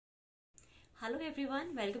Hello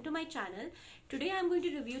everyone, welcome to my channel. Today I'm going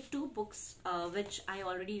to review two books which I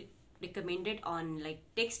already recommended on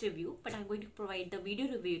text review, but I'm going to provide the video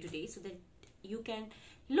review today so that you can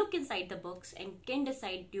look inside the books and can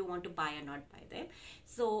decide do you want to buy or not buy them.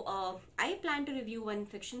 So I plan to review one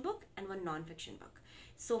fiction book and one non-fiction book.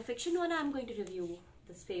 So fiction one, I'm going to review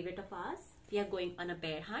this favorite of ours, We Are Going on a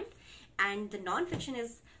Bear Hunt, and the non-fiction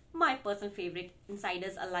is my personal favorite,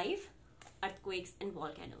 Insiders Alive, Earthquakes and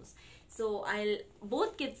Volcanoes. So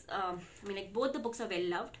both the books are well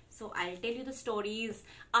loved, so I'll tell you the stories,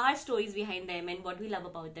 our stories behind them and what we love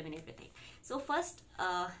about them and everything. So first,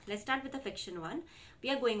 let's start with the fiction one, We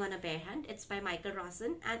Are Going on a Bear Hunt. It's by Michael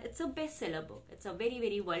Rosen and it's a bestseller book. It's a very,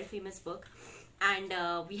 very world famous book, and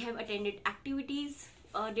we have attended activities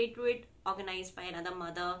related to it, organized by another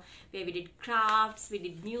mother, where we did crafts, we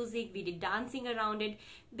did music, we did dancing around it,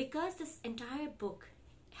 because this entire book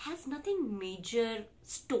has nothing major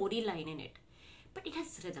storyline in it, but it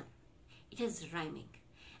has rhythm, it has rhyming,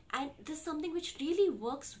 and this is something which really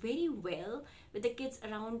works very well with the kids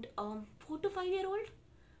around 4 to 5 year old.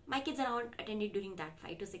 My kids around attended during that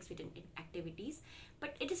 5 to 6 week activities,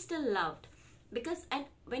 but it is still loved because, and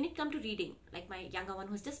when it comes to reading, like my younger one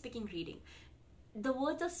who's just picking reading, the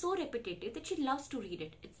words are so repetitive that she loves to read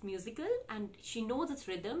it. It's musical and she knows its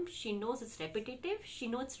rhythm, she knows it's repetitive, she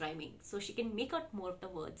knows it's rhyming, so she can make out more of the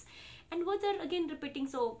words. And words are again repeating,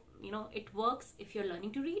 so it works if you're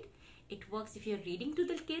learning to read, it works if you're reading to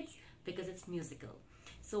the kids because it's musical.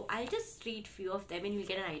 So I'll just read few of them and you'll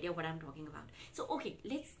get an idea what I'm talking about. So okay,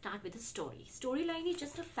 let's start with the story. Storyline is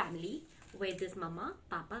just a family where there's mama,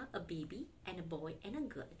 papa, a baby and a boy and a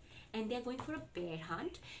girl, and they're going for a bear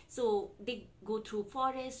hunt. So they go through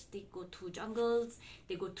forests, they go through jungles,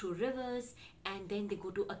 they go through rivers, and then they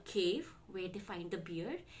go to a cave where they find the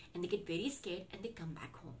bear and they get very scared and they come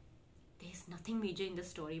back home. There's nothing major in the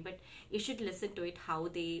story, but you should listen to it, how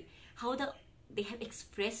they have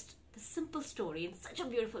expressed the simple story in such a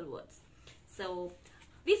beautiful words. So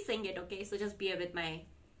we sing it, okay? So just bear with my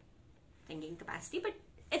singing capacity, but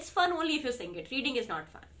it's fun only if you sing it. Reading is not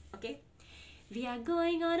fun, okay? We are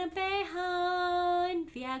going on a bear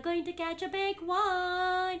hunt. We are going to catch a big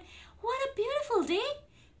one. What a beautiful day.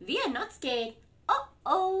 We are not scared.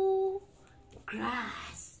 Uh-oh.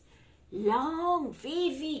 Grass. Long,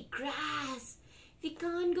 wavy grass. We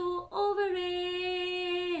can't go over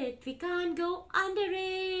it. We can't go under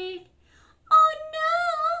it. Oh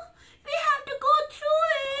no. We have to go through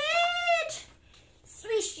it.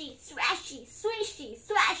 Swishy, swashy, swishy,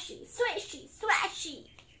 swashy, swishy, swashy.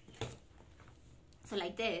 So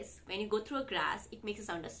like this, when you go through a grass, it makes a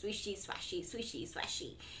sound of swishy, swashy, swishy,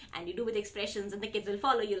 swashy. And you do with expressions and the kids will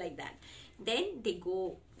follow you like that. Then they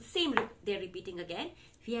go, they're repeating again.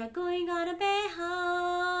 We are going on a bear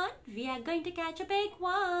hunt. We are going to catch a big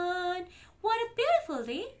one. What a beautiful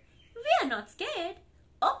day. We are not scared.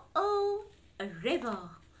 Uh-oh, a river.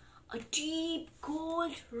 A deep,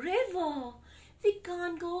 cold river. We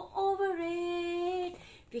can't go over it.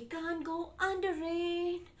 We can't go under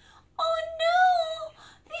it. Oh no!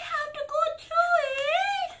 We have to go through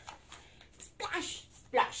it! Splash,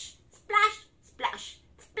 splash, splash, splash,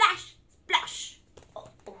 splash, splash. Oh.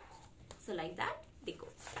 So like that, they go.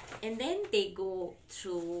 And then they go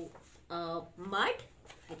through mud,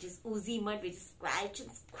 which is oozy mud, which is squelch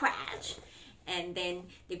and scratch. And then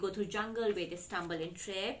they go through jungle where they stumble and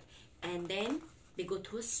trip. And then they go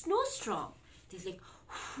through a snowstorm. There's like,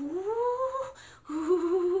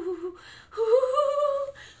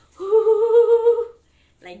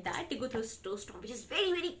 like that. They go through a snowstorm, which is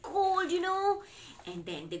very, very cold, and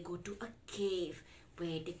then they go to a cave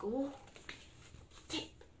where they go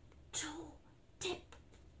tiptoe,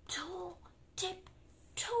 tiptoe,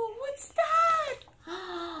 tiptoe. What's that?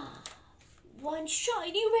 One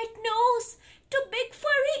shiny wet nose, two big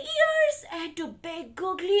furry ears, and two big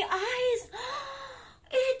googly eyes.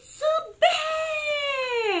 It's a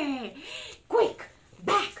bear! Quick,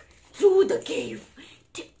 back through the cave.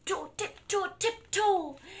 Tiptoe, tiptoe,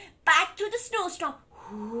 tiptoe. Back through the snowstorm.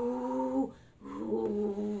 Ooh,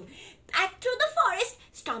 ooh. Back through the forest.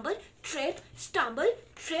 Stumble, trip, stumble,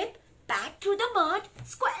 trip. Back through the mud.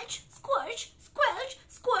 Squelch, squelch, squelch,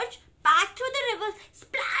 squelch. Back through the river.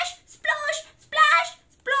 Splash, splosh, splash,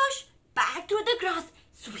 splosh. Back through the grass.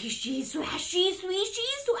 Swishy, swashy, swishy,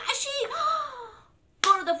 swashy.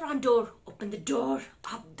 Go to the front door. Open the door.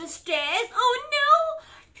 Up the stairs. Oh no!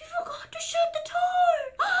 We forgot to shut the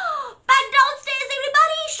door. Back downstairs,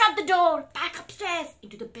 everybody. Shut the door. Back upstairs.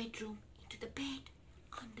 Into the bedroom. Into the bed.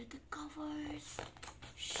 Under the covers.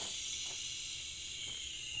 Shh.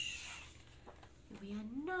 We are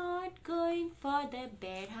not going for the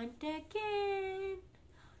bear hunt again.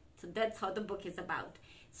 So that's how the book is about.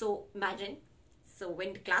 So imagine, so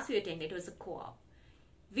when the class we attended, it was a co-op.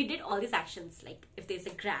 We did all these actions, like if there's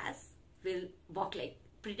a grass, we'll walk like,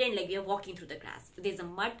 pretend like we are walking through the grass. If there's a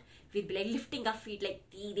mud, we'll be like lifting our feet like,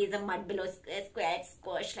 there's a mud below, square,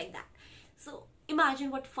 squash, like that. So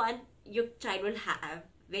imagine what fun your child will have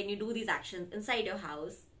when you do these actions inside your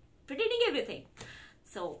house, pretending everything.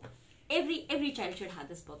 So every child should have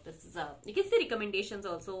this book. This is you can see recommendations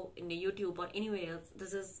also in the YouTube or anywhere else.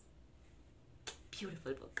 This is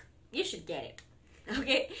beautiful book. You should get it.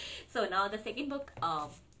 Okay, so now the second book,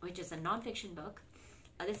 which is a non-fiction book,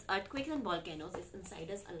 this Earthquakes and Volcanoes is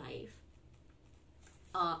Inside Us Alive.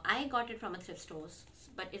 I got it from a thrift store,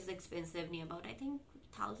 but it's expensive, near about I think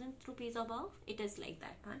 1,000 rupees above. It is like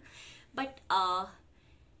that one, but I'll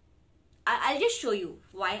just show you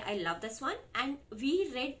why I love this one. And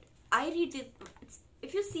I read this.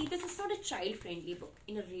 If you see, this is not a child-friendly book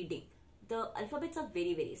in a reading. The alphabets are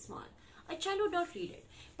very, very small. A child would not read it.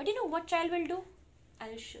 But you know what child will do?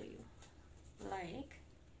 I'll show you. Like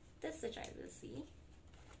this, the child will see.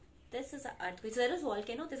 This is an earthquake. So there is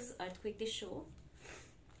volcano. This is earthquake. They show,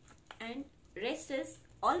 and rest is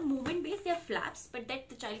all movement based. They are flaps, but that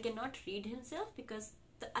the child cannot read himself because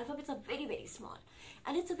the alphabets are very, very small,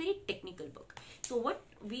 and it's a very technical book. So what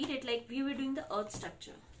we did, like we were doing the earth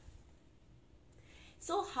structure.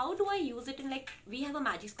 So how do I use it in, like, we have a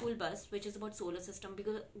magic school bus which is about solar system,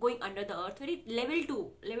 because going under the earth, very level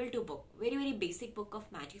 2 book, very, very basic book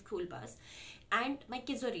of magic school bus, and my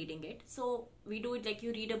kids were reading it. So we do it like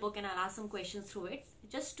you read a book and I'll ask some questions through it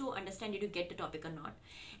just to understand did you get the topic or not.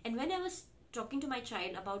 And when I was talking to my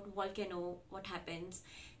child about volcano, what happens,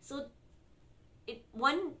 so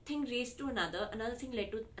one thing raised to another thing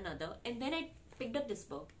led to another, and then I picked up this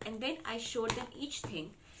book and then I showed them each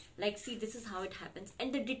thing. Like, see, this is how it happens,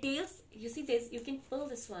 and the details, you see this, you can pull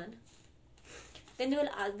this one, then they will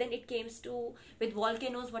ask, then it comes to with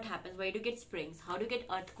volcanoes, what happens, why do you get springs, how do you get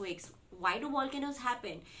earthquakes, why do volcanoes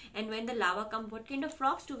happen, and when the lava comes, what kind of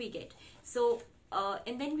rocks do we get. So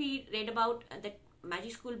and then we read about that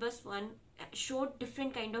magic school bus one showed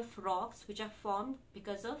different kind of rocks which are formed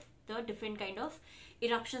because of the different kind of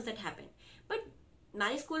eruptions that happen. But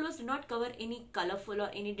magic school bus did not cover any colorful or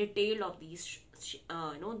any detail of these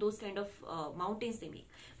those kind of mountains they make.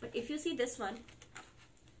 But if you see this one,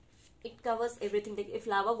 it covers everything. Like if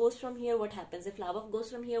lava goes from here, what happens? If lava goes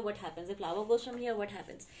from here, what happens? If lava goes from here, what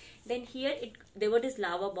happens? Then here there was this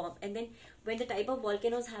lava bomb, and then when the type of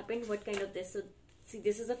volcanoes happened, what kind of this. So see,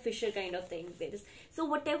 this is a fissure kind of thing. So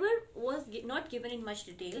whatever was not given in much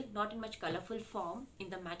detail, not in much colorful form in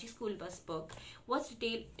the magic school bus book, was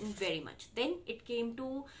detailed in very much. Then it came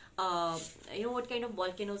to what kind of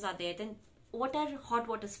volcanoes are there, then what are hot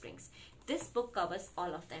water springs. This book covers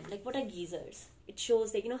all of them. Like what are geysers, it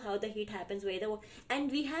shows like how the heat happens,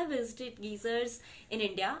 and we have visited geysers in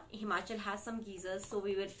India. Himachal has some geysers, so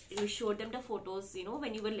we showed them the photos,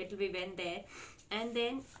 when you were little, we went there. And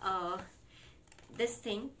then this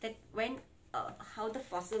thing that when how the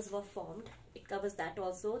fossils were formed, it covers that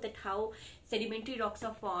also, that how sedimentary rocks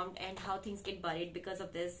are formed and how things get buried because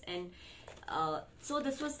of this. And so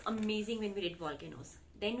this was amazing when we did volcanoes.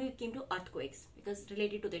 Then we came to earthquakes, because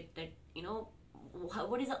related to that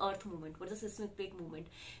what is the earth movement, what is the seismic plate movement.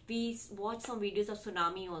 We watched some videos of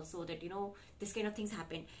tsunami also, that this kind of things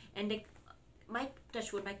happen. And like my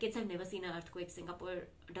touchwood, my kids have never seen an earthquake. Singapore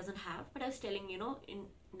doesn't have, but I was telling, in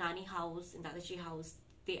Nani house, in Dadaji house,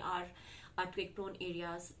 they are earthquake prone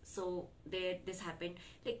areas. So there this happened,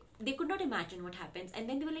 like they could not imagine what happens. And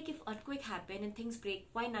then they were like, if earthquake happen and things break,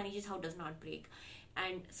 why Naniji's house does not break?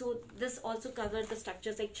 And so this also covers the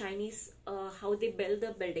structures, like Chinese, how they build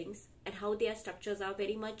the buildings and how their structures are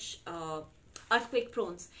very much earthquake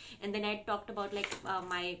prone. And then I talked about like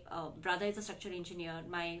my brother is a structural engineer,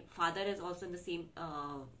 my father is also in the same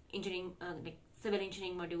engineering, like civil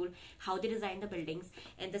engineering module, how they design the buildings.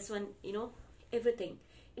 And this one, everything.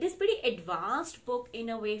 It is pretty advanced book in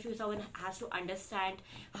a way, if someone has to understand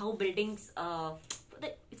how buildings,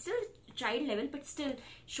 it's still child level, but still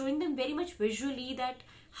showing them very much visually that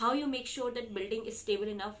how you make sure that building is stable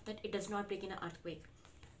enough that it does not break in an earthquake.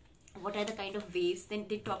 What are the kind of waves? Then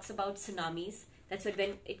they talks about tsunamis. That's what,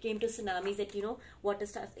 when it came to tsunamis, that water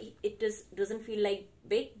starts, doesn't feel like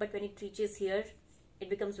big, but when it reaches here, it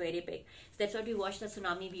becomes very big. So that's what we watched the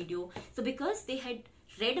tsunami video. So because they had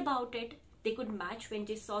read about it, they could match when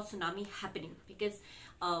they saw tsunami happening, because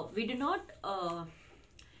we do not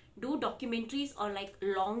do documentaries or like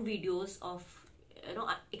long videos of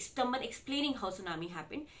someone explaining how tsunami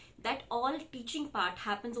happened. That all teaching part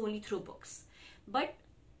happens only through books. But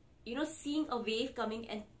seeing a wave coming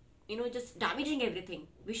and just damaging everything,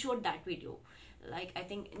 we showed that video. Like I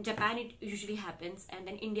think in Japan it usually happens, and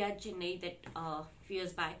then India, Chennai, that few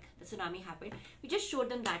years back the tsunami happened. We just showed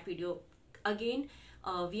them that video. Again,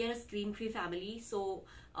 we are a screen-free family, so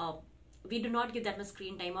we do not give that much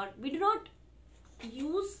screen time, or we do not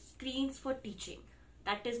use screens for teaching.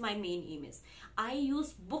 That is my main aim. Is I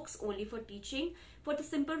use books only for teaching, for the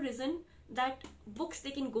simple reason that books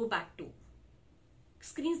they can go back to.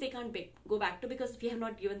 Screens they can't go back to, because we have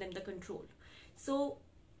not given them the control. So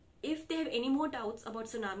if they have any more doubts about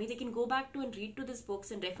tsunami, they can go back to and read to these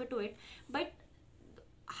books and refer to it. But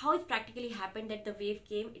how it practically happened, that the wave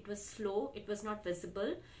came, it was slow, it was not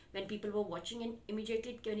visible when people were watching, and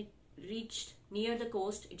immediately when it reached near the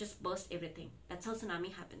coast, it just burst everything. That's how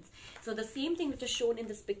tsunami happens. So the same thing which is shown in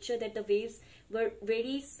this picture, that the waves were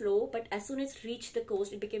very slow, but as soon as it reached the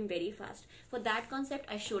coast, it became very fast. For that concept,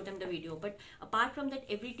 I showed them the video. But apart from that,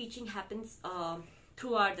 every teaching happens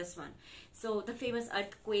throughout this one. So the famous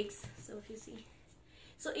earthquakes. So if you see,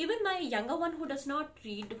 so even my younger one, who does not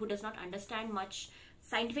read, who does not understand much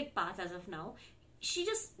scientific path as of now, she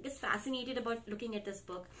just gets fascinated about looking at this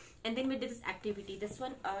book. And then we did this activity. This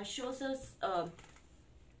one shows us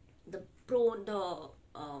the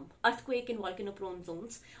earthquake and volcano prone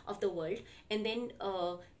zones of the world. And then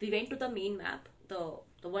we went to the main map,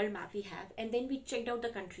 the world map we have, and then we checked out the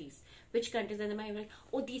countries, which countries, and then I was like,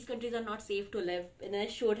 oh, these countries are not safe to live. And then I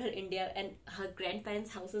showed her India, and her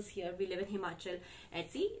grandparents' house is here. We live in Himachal. And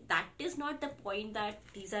see, that is not the point, that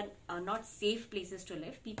these are not safe places to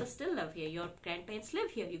live. People still live here. Your grandparents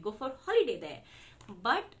live here. You go for holiday there.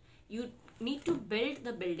 But you need to build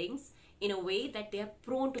the buildings in a way that they are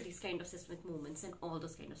prone to these kind of seismic movements and all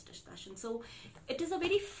those kind of discussions. So it is a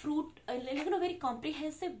very very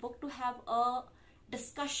comprehensive book to have a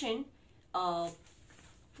discussion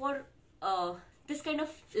for this kind of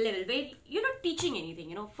level, where you're not teaching anything,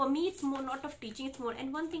 you know. For me, it's more not of teaching, it's more.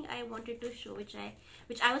 And one thing I wanted to show, which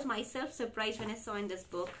I was myself surprised when I saw in this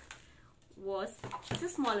book, was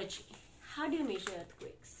seismology. How do you measure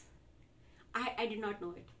earthquakes? I did not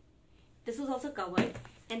know it. This was also covered.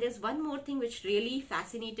 And there's one more thing which really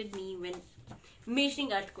fascinated me when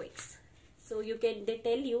measuring earthquakes. So they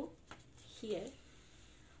tell you here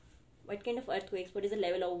what kind of earthquakes, what is the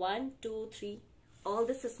level of 1, 2, 3, all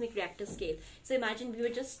the seismic reactor scale. So imagine we were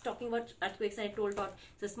just talking about earthquakes, and I told about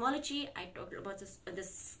seismology, I talked about the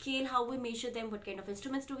scale, how we measure them, what kind of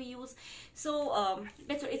instruments do we use. So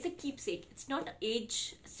that's what, it's a keepsake. It's not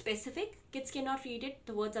age specific. Kids cannot read it.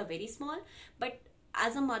 The words are very small. But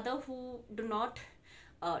as a mother who do not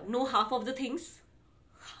know half of the things,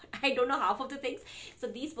 I don't know half of the things. So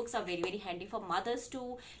these books are very, very handy for mothers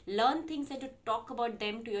to learn things and to talk about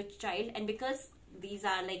them to your child. And because these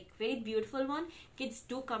are like very beautiful one, kids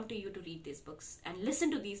do come to you to read these books and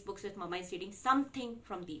listen to these books with mama is reading something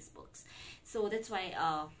from these books. So that's why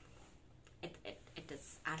it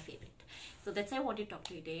is our favorite. So that's why I wanted to talk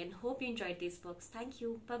to you today, and hope you enjoyed these books. Thank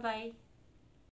you. Bye bye.